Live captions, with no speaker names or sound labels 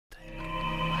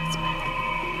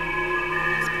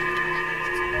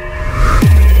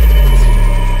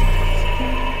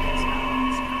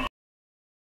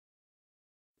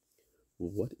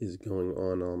What is going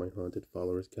on, all my haunted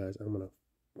followers, guys? I'm gonna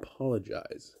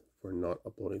apologize for not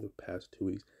uploading the past 2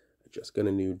 weeks. I just got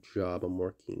a new job. I'm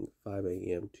working 5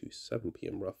 a.m. to 7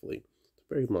 p.m. roughly. It's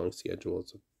a very long schedule.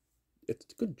 It's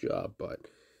a good job, but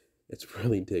it's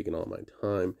really taking all my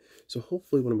time. So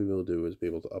hopefully what I'm able to do is be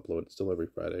able to upload it still every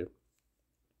Friday.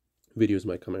 Videos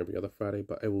might come every other Friday,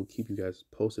 but I will keep you guys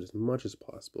posted as much as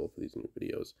possible for these new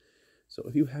videos. So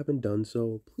if you haven't done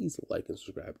so, please like and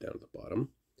subscribe down at the bottom.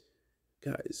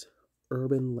 Guys,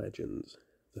 urban legends,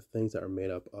 the things that are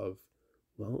made up of,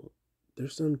 well,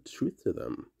 there's some truth to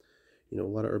them. A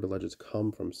lot of urban legends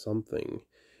come from something,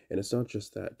 and it's not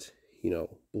just that,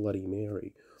 Bloody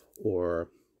Mary or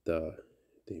the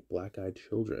black-eyed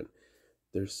children.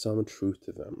 There's some truth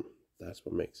to them. That's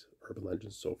what makes urban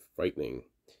legends so frightening.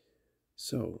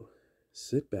 So,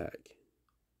 sit back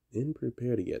and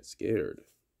prepare to get scared.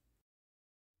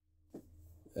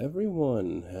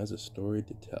 Everyone has a story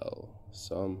to tell.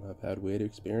 Some have had weird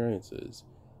experiences.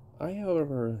 I,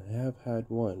 however, have had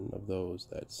one of those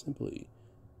that simply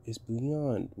is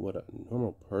beyond what a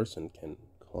normal person can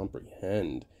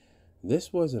comprehend.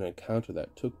 This was an encounter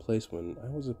that took place when I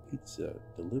was a pizza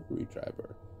delivery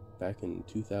driver back in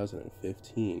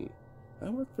 2015. I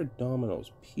worked for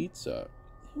Domino's Pizza.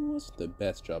 It wasn't the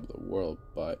best job in the world,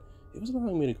 but it was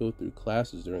allowing me to go through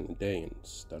classes during the day and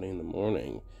study in the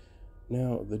morning.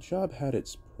 Now, the job had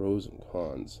its pros and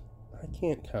cons. I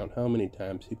can't count how many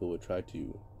times people would try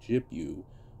to jip you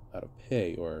out of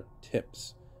pay or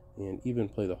tips, and even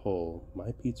play the whole,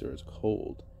 my pizza is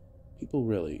cold. People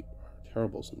really are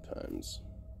terrible sometimes.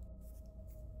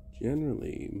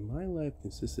 Generally, my life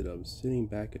consisted of sitting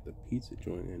back at the pizza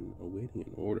joint and awaiting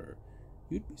an order.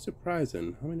 You'd be surprised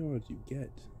on how many orders you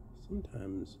get.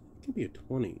 Sometimes it can be a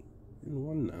 20 in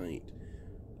one night.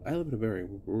 I live in a very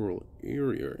rural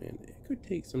area, and it could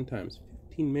take sometimes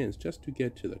 15 minutes just to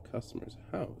get to the customer's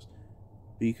house.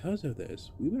 Because of this,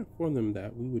 we would inform them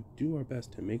that we would do our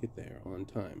best to make it there on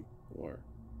time, or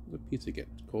the pizza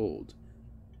gets cold.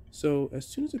 So, as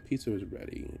soon as the pizza was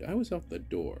ready, I was out the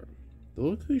door. The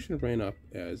location ran up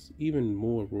as even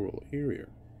more rural area.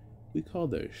 We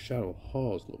called it Shadow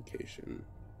Hall's location.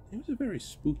 It was a very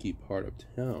spooky part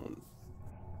of town.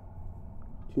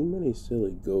 Too many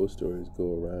silly ghost stories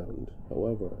go around.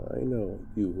 However, I know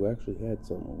a few who actually had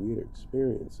some weird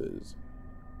experiences.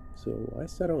 So I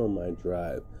set out on my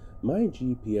drive. My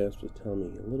GPS was telling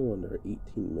me a little under 18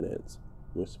 minutes.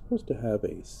 We're supposed to have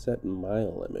a set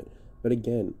mile limit, but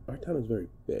again, our town is very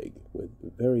big, with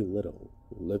very little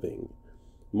living.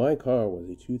 My car was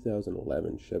a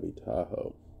 2011 Chevy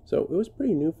Tahoe, so it was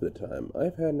pretty new for the time.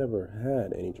 Never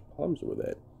had any problems with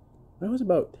it. I was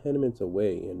about 10 minutes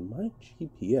away and my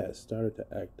GPS started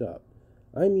to act up.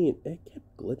 I mean, it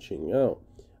kept glitching out.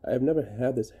 I have never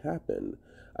had this happen.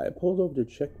 I pulled over to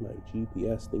check my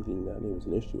GPS thinking that it was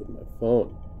an issue with my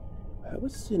phone. I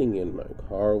was sitting in my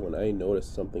car when I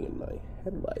noticed something in my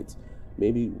headlights,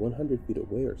 maybe 100 feet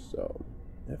away or so.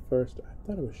 At first, I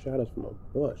thought it was shadows from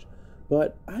a bush,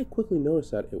 but I quickly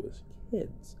noticed that it was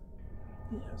kids.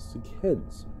 Yes,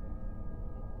 kids.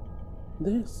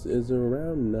 This is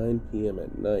around 9 p.m.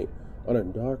 at night on a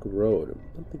dark road.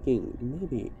 I'm thinking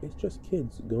maybe it's just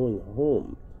kids going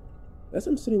home. As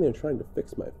I'm sitting there trying to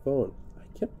fix my phone,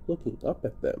 I kept looking up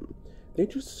at them. They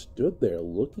just stood there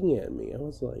looking at me. I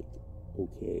was like,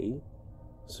 okay.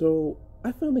 So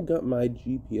I finally got my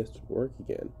GPS to work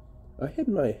again. I had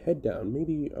my head down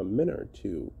maybe a minute or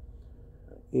two,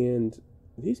 and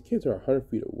these kids are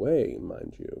 100 feet away,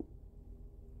 mind you.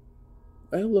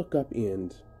 I look up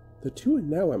and the two are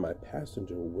now at my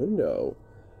passenger window.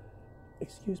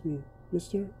 Excuse me,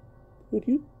 mister, would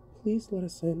you please let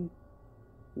us in?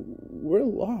 We're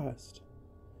lost.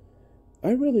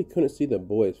 I really couldn't see the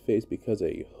boy's face because of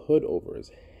a hood over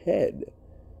his head.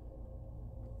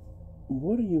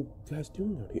 What are you guys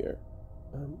doing out here?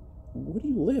 Where do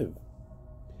you live?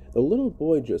 The little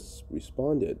boy just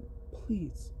responded,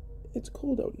 please, it's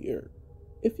cold out here.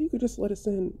 If you could just let us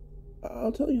in,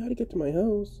 I'll tell you how to get to my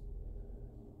house.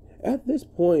 At this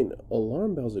point,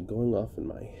 alarm bells are going off in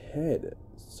my head.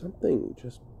 Something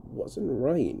just wasn't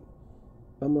right.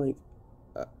 I'm like,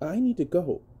 I need to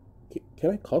go.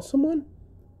 Can I call someone?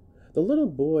 The little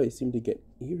boy seemed to get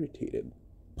irritated.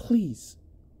 Please,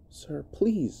 sir,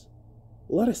 please,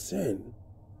 let us in.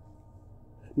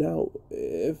 Now,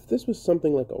 if this was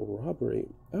something like a robbery,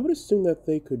 I would assume that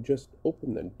they could just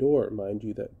open the door, mind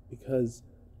you, that because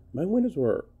my windows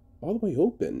were all the way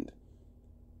opened.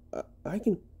 I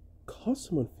can call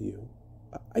someone for you.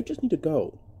 I just need to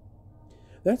go.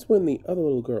 That's when the other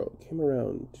little girl came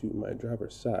around to my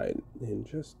driver's side and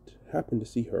just happened to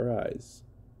see her eyes.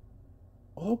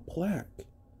 All black.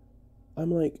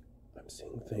 I'm like, I'm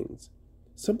seeing things.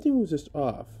 Something was just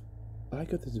off. I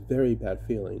got this very bad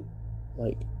feeling.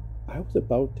 Like, I was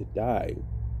about to die.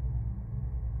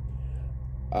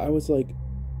 I was like,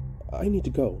 I need to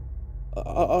go.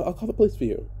 I'll call the police for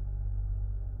you.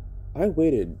 I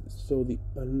waited so the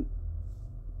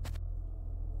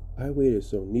I waited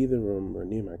so neither of them were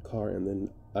near my car, and then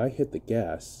I hit the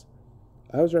gas.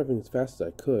 I was driving as fast as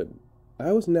I could.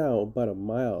 I was now about a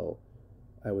mile,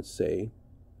 I would say,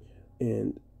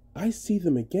 and I see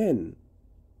them again.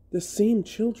 The same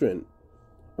children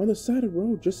on the side of the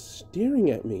road just staring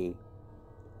at me.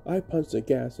 I punched the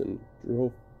gas and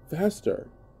drove faster.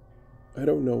 I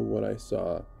don't know what I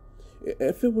saw.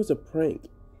 If it was a prank,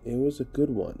 it was a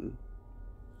good one.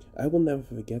 I will never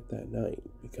forget that night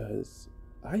because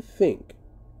I think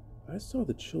I saw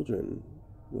the children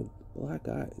with black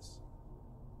eyes.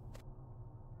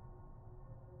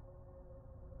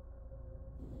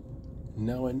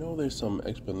 Now I know there's some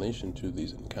explanation to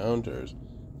these encounters,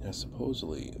 as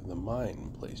supposedly the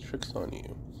mind plays tricks on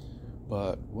you.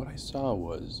 But what I saw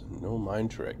was no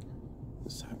mind trick.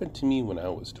 This happened to me when I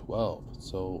was 12,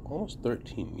 so almost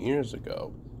 13 years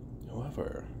ago.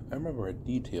 However, I remember it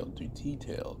detail to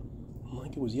detail,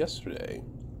 like it was yesterday.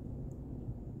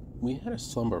 We had a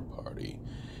slumber party.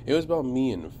 It was about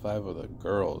me and 5 other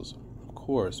girls. Of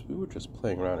course, we were just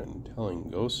playing around and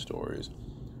telling ghost stories.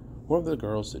 One of the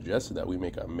girls suggested that we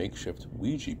make a makeshift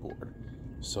Ouija board,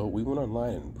 so we went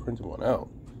online and printed one out.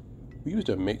 We used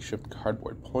a makeshift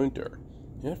cardboard pointer,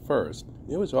 and at first,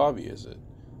 it was obvious it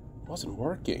wasn't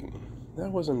working.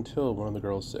 That was until one of the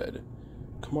girls said,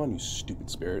 "Come on, you stupid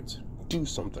spirits, do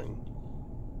something."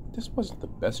 This wasn't the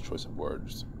best choice of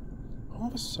words. All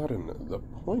of a sudden, the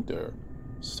pointer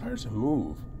started to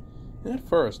move. And at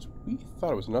first, we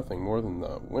thought it was nothing more than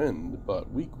the wind,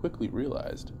 but we quickly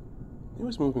realized it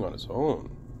was moving on its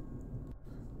own.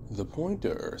 The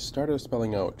pointer started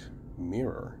spelling out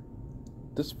mirror.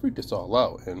 This freaked us all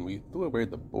out, and we threw away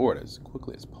the board as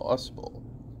quickly as possible.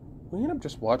 We ended up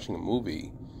just watching a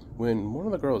movie when one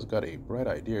of the girls got a bright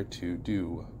idea to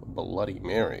do Bloody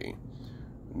Mary.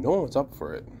 No one was up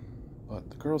for it, but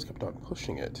the girls kept on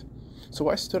pushing it. So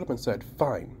I stood up and said,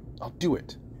 "Fine, I'll do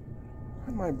it."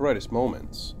 Not my brightest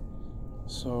moments.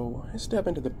 So I step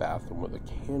into the bathroom with a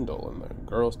candle and the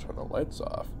girls turn the lights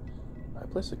off. I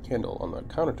placed the candle on the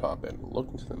countertop and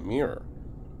looked into the mirror.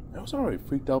 I was already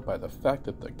freaked out by the fact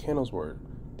that the candles were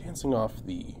dancing off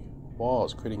the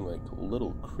walls, creating like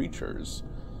little creatures.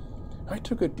 I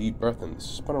took a deep breath and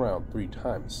spun around 3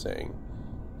 times, saying,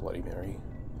 "Bloody Mary,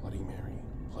 Bloody Mary,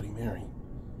 Bloody Mary."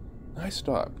 I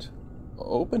stopped,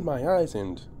 opened my eyes,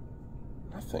 and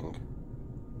nothing.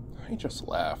 I just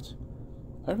laughed.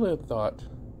 I really thought,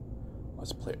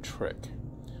 let's play a trick.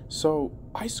 So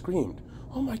I screamed,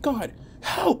 "Oh my God,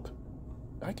 help!"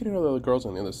 I could hear the other girls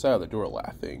on the other side of the door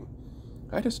laughing.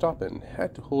 I had to stop and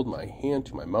had to hold my hand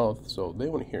to my mouth so they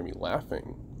wouldn't hear me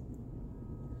laughing.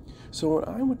 So when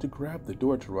I went to grab the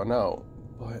door to run out,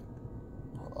 but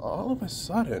all of a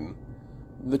sudden,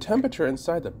 the temperature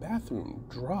inside the bathroom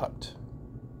dropped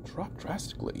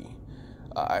drastically.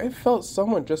 I felt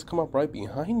someone just come up right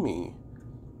behind me.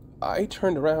 I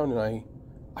turned around and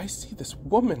I see this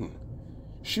woman.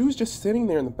 She was just sitting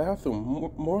there in the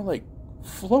bathroom, more like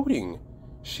floating.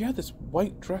 She had this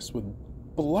white dress with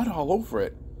blood all over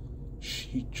it.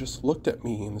 She just looked at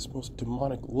me in this most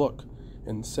demonic look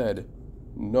and said,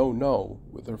 "No, no,"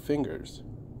 with her fingers.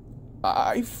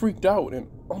 I freaked out and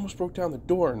almost broke down the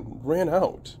door and ran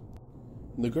out.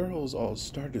 The girls all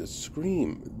started to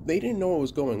scream. They didn't know what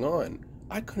was going on.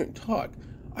 I couldn't talk.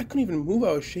 I couldn't even move.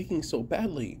 I was shaking so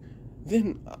badly.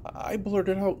 Then I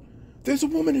blurted out, "There's a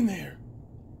woman in there."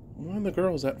 One of the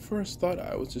girls at first thought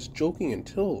I was just joking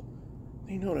until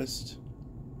they noticed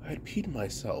I had peed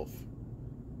myself.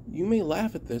 You may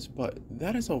laugh at this, but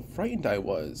that is how frightened I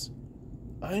was.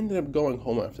 I ended up going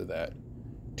home after that.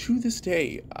 To this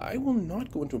day, I will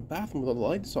not go into a bathroom with the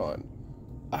lights on.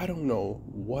 I don't know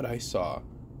what I saw,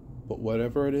 but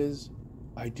whatever it is,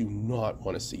 I do not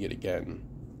want to see it again.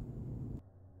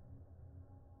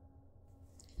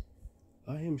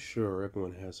 I am sure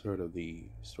everyone has heard of the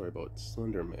story about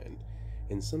Slender Man,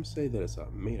 and some say that it's a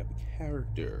made-up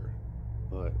character,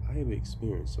 but I have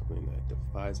experienced something that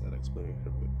defies that explanation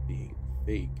of it being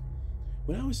fake.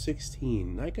 When I was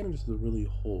 16, I got into the really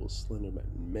whole Slender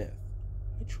Man myth.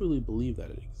 I truly believe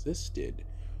that it existed.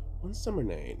 One summer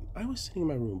night, I was sitting in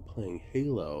my room playing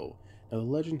Halo. Now the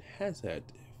legend has it,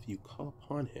 if you call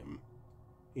upon him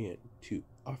and to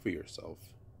offer yourself,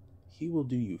 he will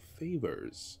do you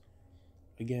favors.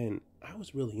 Again, I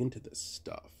was really into this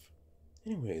stuff.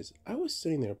 Anyways, I was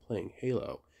sitting there playing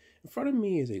Halo, In front of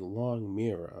me is a long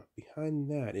mirror. Behind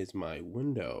that is my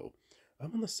window.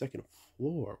 I'm on the second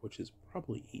floor, which is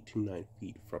probably 8 to 9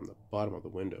 feet from the bottom of the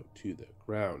window to the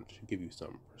ground to give you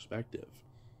some perspective.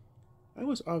 I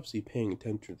was obviously paying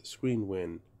attention to the screen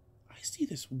when I see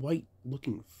this white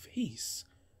looking face.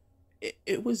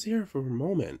 It was there for a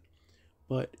moment,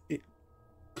 but it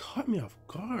caught me off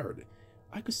guard.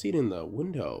 I could see it in the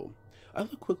window. I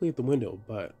looked quickly at the window,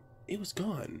 but it was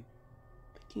gone.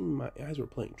 Thinking my eyes were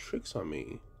playing tricks on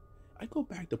me, I go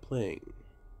back to playing.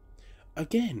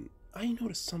 Again, I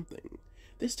noticed something.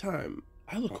 This time,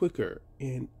 I look quicker,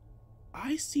 and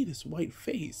I see this white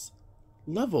face,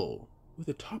 level with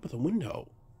the top of the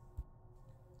window.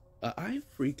 I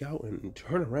freak out and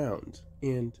turn around,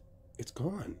 and it's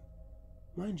gone.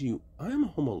 Mind you, I'm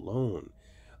home alone.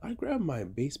 I grab my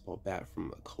baseball bat from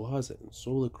the closet and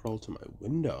slowly crawl to my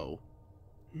window.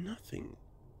 Nothing.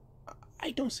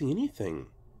 I don't see anything.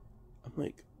 I'm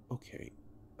like, okay,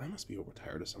 I must be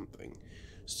overtired or something.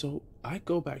 So I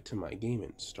go back to my game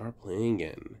and start playing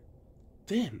again.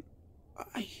 Then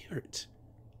I hear it.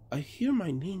 I hear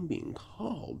my name being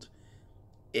called.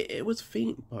 It was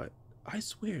faint, but I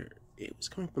swear it was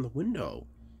coming from the window.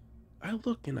 I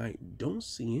look and I don't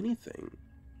see anything.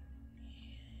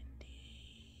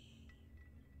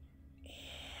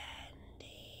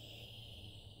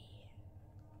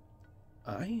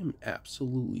 I am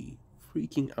absolutely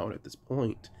freaking out at this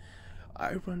point.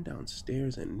 I run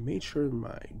downstairs and made sure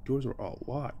my doors were all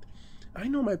locked. I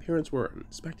know my parents were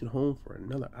expected home for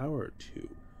another hour or two,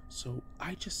 so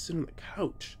I just sit on the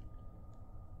couch.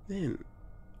 Then,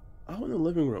 out in the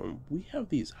living room, we have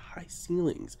these high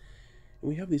ceilings, and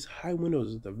we have these high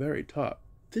windows at the very top.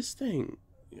 This thing,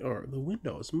 or the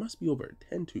windows, must be over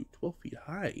 10 to 12 feet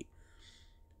high.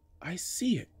 I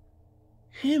see it.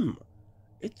 Him.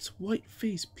 Its white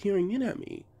face peering in at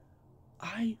me.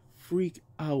 I freak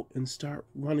out and start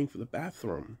running for the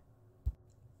bathroom.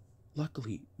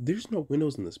 Luckily, there's no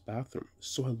windows in this bathroom,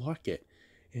 so I lock it,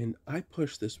 and I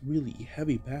push this really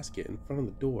heavy basket in front of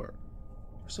the door.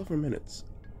 For several minutes,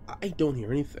 I don't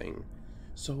hear anything,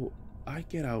 so I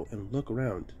get out and look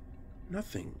around.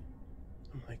 Nothing.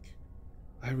 I'm like,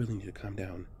 I really need to calm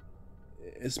down.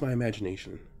 It's my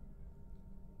imagination.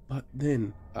 But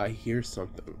then I hear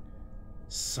something.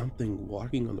 Something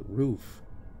walking on the roof.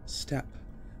 Step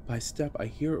by step, I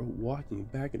hear it walking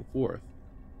back and forth.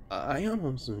 I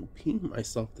almost am peeing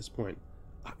myself at this point.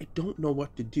 I don't know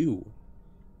what to do.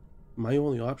 My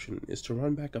only option is to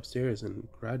run back upstairs and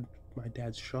grab my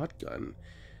dad's shotgun.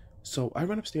 So I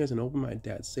run upstairs and open my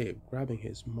dad's safe, grabbing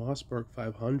his Mossberg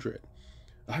 500.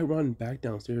 I run back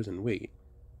downstairs and wait.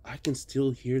 I can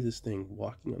still hear this thing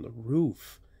walking on the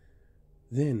roof.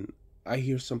 Then I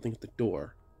hear something at the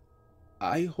door.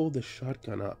 I hold the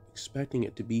shotgun up, expecting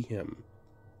it to be him.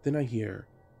 Then I hear,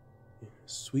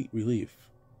 sweet relief,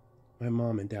 my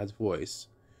mom and dad's voice.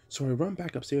 So I run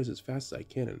back upstairs as fast as I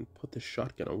can and put the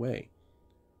shotgun away.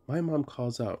 My mom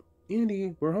calls out,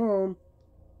 "Andy, we're home."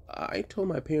 I told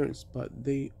my parents, but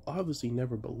they obviously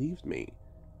never believed me.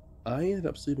 I ended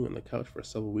up sleeping on the couch for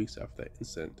several weeks after that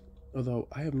incident, although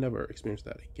I have never experienced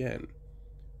that again.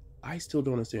 I still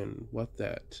don't understand what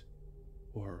that,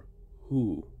 or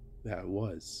who that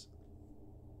was.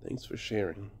 Thanks for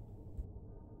sharing.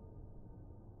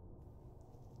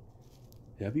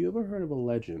 Have you ever heard of a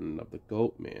legend of the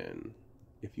Goat Man?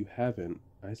 If you haven't,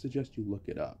 I suggest you look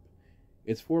it up.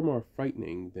 It's far more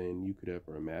frightening than you could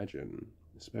ever imagine,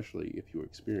 especially if you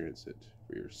experience it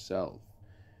for yourself.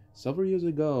 Several years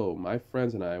ago, my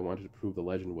friends and I wanted to prove the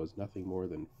legend was nothing more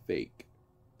than fake,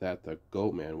 that the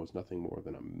Goat Man was nothing more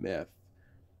than a myth.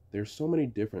 There's so many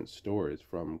different stories,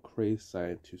 from crazed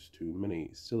scientists to many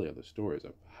silly other stories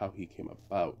of how he came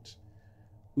about.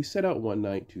 We set out one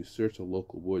night to search the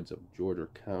local woods of Georgia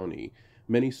County.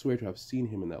 Many swear to have seen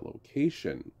him in that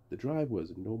location. The drive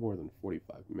was no more than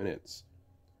 45 minutes.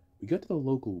 We got to the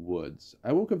local woods.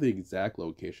 I won't give the exact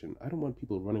location. I don't want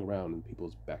people running around in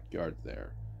people's backyards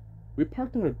there. We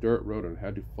parked on a dirt road and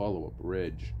had to follow a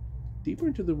bridge. Deeper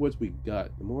into the woods we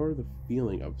got, the more the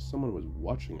feeling of someone was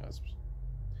watching us.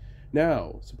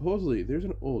 Now, supposedly, there's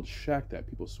an old shack that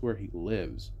people swear he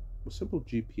lives. With simple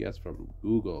GPS from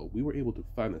Google, we were able to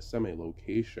find the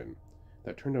semi-location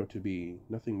that turned out to be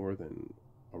nothing more than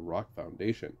a rock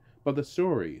foundation. But the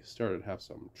story started to have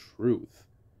some truth.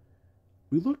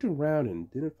 We looked around and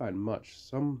didn't find much,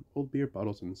 some old beer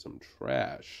bottles and some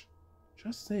trash.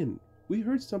 Just then, we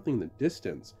heard something in the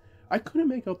distance. I couldn't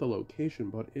make out the location,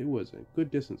 but it was a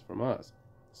good distance from us.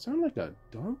 It sounded like a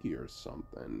donkey or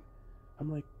something.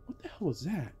 I'm like, what the hell was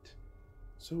that?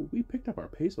 So we picked up our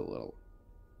pace a little.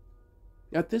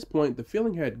 At this point, the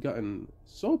feeling had gotten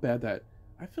so bad that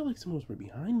I felt like someone was right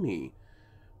behind me.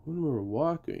 When we were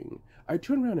walking, I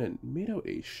turned around and made out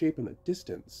a shape in the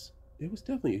distance. It was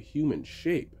definitely a human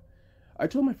shape. I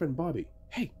told my friend Bobby,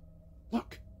 "Hey,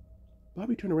 look!"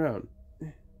 Bobby turned around.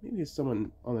 Maybe it's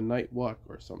someone on the night walk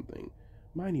or something.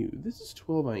 Mind you, this is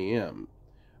 12 a.m.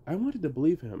 I wanted to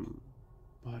believe him,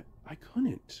 but I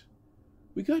couldn't.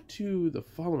 We got to the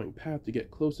following path to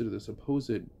get closer to the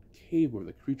supposed cave where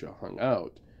the creature hung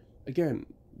out. Again,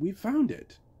 we found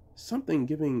it. Something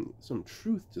giving some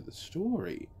truth to the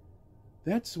story.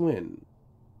 That's when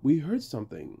we heard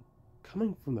something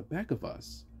coming from the back of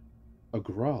us. A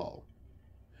growl.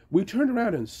 We turned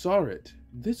around and saw it.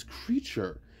 This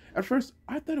creature. At first,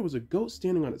 I thought it was a goat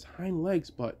standing on its hind legs,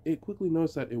 but it quickly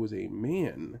noticed that it was a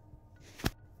man.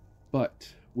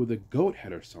 But with a goat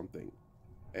head or something.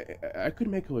 I could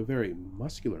make out a very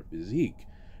muscular physique.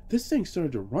 This thing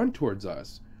started to run towards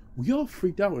us. We all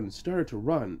freaked out and started to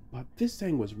run, but this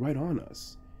thing was right on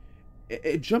us.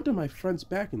 It jumped on my friend's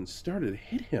back and started to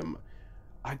hit him.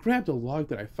 I grabbed a log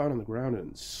that I found on the ground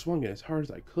and swung it as hard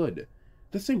as I could.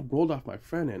 This thing rolled off my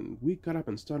friend and we got up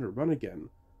and started to run again.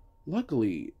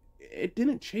 Luckily, it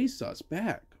didn't chase us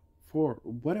back, for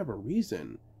whatever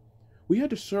reason. We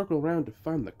had to circle around to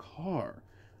find the car.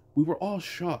 We were all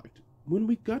shocked. When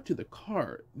we got to the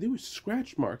car, there were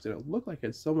scratch marks and it looked like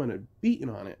someone had beaten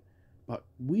on it. But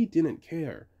we didn't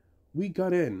care. We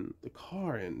got in the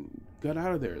car and got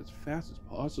out of there as fast as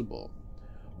possible.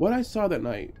 What I saw that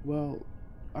night, well,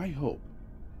 I hope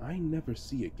I never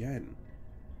see again.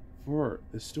 For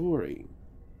the story,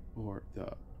 or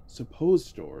the supposed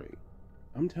story,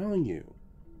 I'm telling you,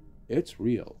 it's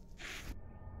real.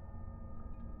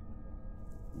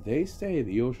 They say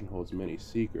the ocean holds many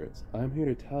secrets. I'm here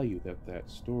to tell you that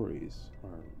stories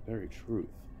are very truth.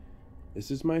 This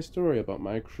is my story about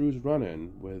my cruise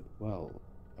run-in with, well,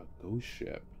 a ghost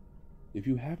ship. If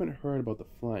you haven't heard about the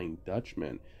Flying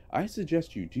Dutchman, I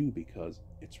suggest you do because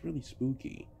it's really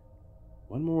spooky.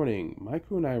 One morning, my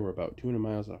crew and I were about 200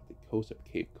 miles off the coast of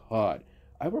Cape Cod.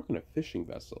 I work on a fishing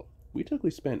vessel. We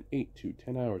typically spend 8 to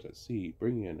 10 hours at sea,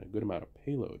 bringing in a good amount of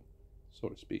payload, so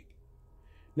to speak.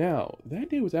 Now, that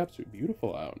day was absolutely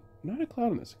beautiful out, not a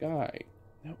cloud in the sky.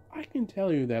 Now, I can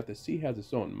tell you that the sea has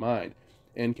its own mind,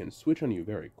 and can switch on you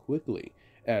very quickly,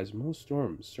 as most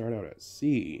storms start out at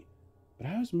sea. But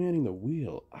I was manning the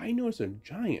wheel. I noticed a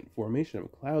giant formation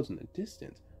of clouds in the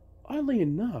distance. Oddly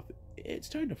enough, it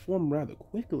started to form rather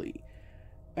quickly,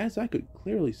 as I could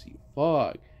clearly see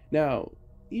fog. Now,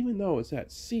 even though it's at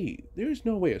sea, there's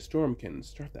no way a storm can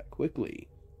start that quickly.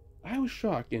 I was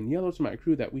shocked and yelled to my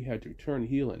crew that we had to turn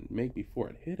heel and make before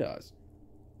it hit us.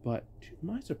 But to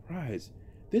my surprise,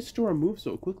 this storm moved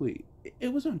so quickly,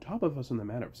 it was on top of us in a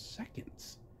matter of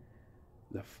seconds.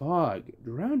 The fog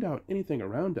drowned out anything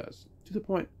around us, to the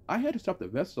point I had to stop the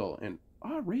vessel and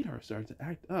our radar started to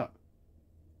act up.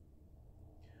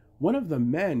 One of the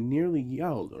men nearly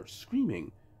yelled or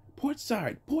screaming, "Port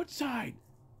side! Port side!"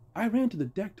 I ran to the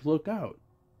deck to look out.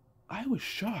 I was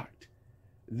shocked.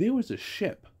 There was a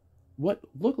ship, what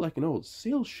looked like an old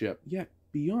sail ship, yet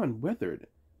beyond weathered.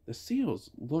 The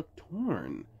sails looked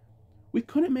torn. We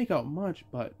couldn't make out much,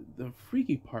 but the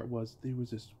freaky part was there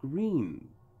was this green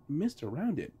mist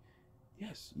around it.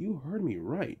 Yes, you heard me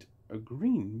right. A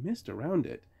green mist around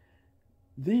it.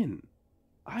 Then,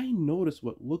 I noticed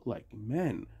what looked like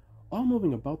men, all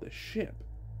moving about the ship,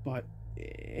 but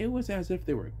it was as if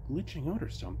they were glitching out or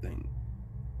something.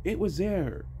 It was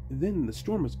there, then the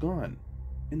storm was gone,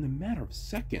 in the matter of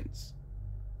seconds.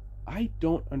 I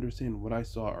don't understand what I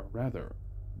saw, or rather,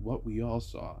 what we all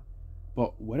saw,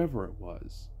 but whatever it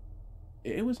was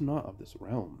not of this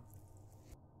realm.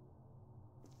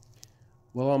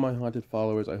 Well, all my haunted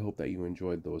followers, I hope that you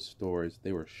enjoyed those stories.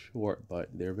 They were short, but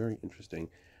they're very interesting.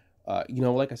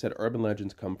 Like I said, urban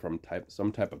legends come from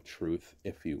some type of truth,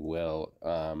 if you will.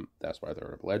 That's why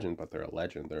they're a legend, but they're a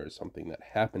legend. There is something that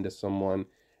happened to someone,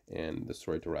 and the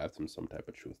story derives from some type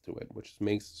of truth to it, which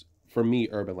makes, for me,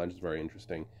 urban legends very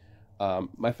interesting.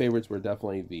 My favorites were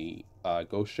definitely the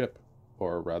ghost ship,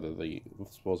 or rather the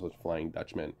supposed Flying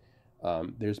Dutchman.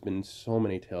 There's been so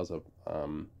many tales of,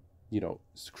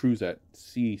 crews at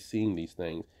sea seeing these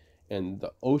things. And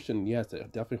the ocean, yes,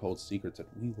 it definitely holds secrets that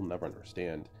we will never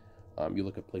understand. You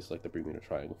look at places like the Bermuda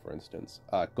Triangle, for instance.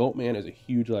 Goatman is a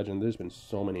huge legend. There's been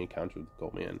so many encounters with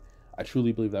Goatman. I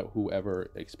truly believe that whoever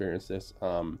experienced this,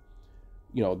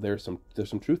 there's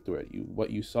some truth to it. What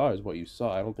you saw is what you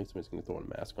saw. I don't think somebody's going to throw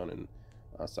a mask on and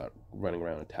start running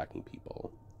around attacking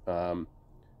people.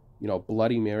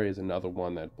 Bloody Mary is another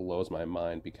one that blows my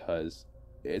mind because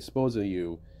it's supposedly,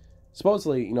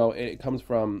 it comes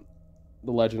from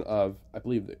the legend of, I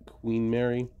believe, the Queen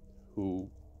Mary, who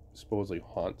supposedly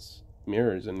haunts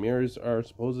mirrors, and mirrors are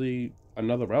supposedly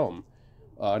another realm,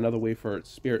 another way for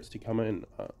spirits to come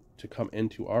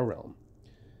into our realm.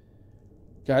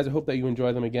 Guys, I hope that you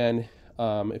enjoy them again.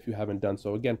 If you haven't done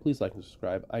so, again, please like and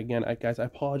subscribe. Again, guys, I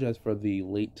apologize for the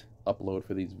late upload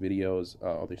for these videos,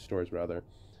 or these stories rather.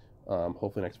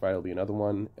 Hopefully next Friday will be another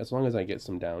one, as long as I get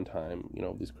some downtime, you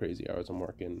know, these crazy hours I'm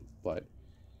working. But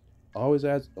always,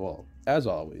 as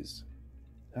always,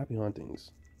 happy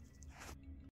hauntings.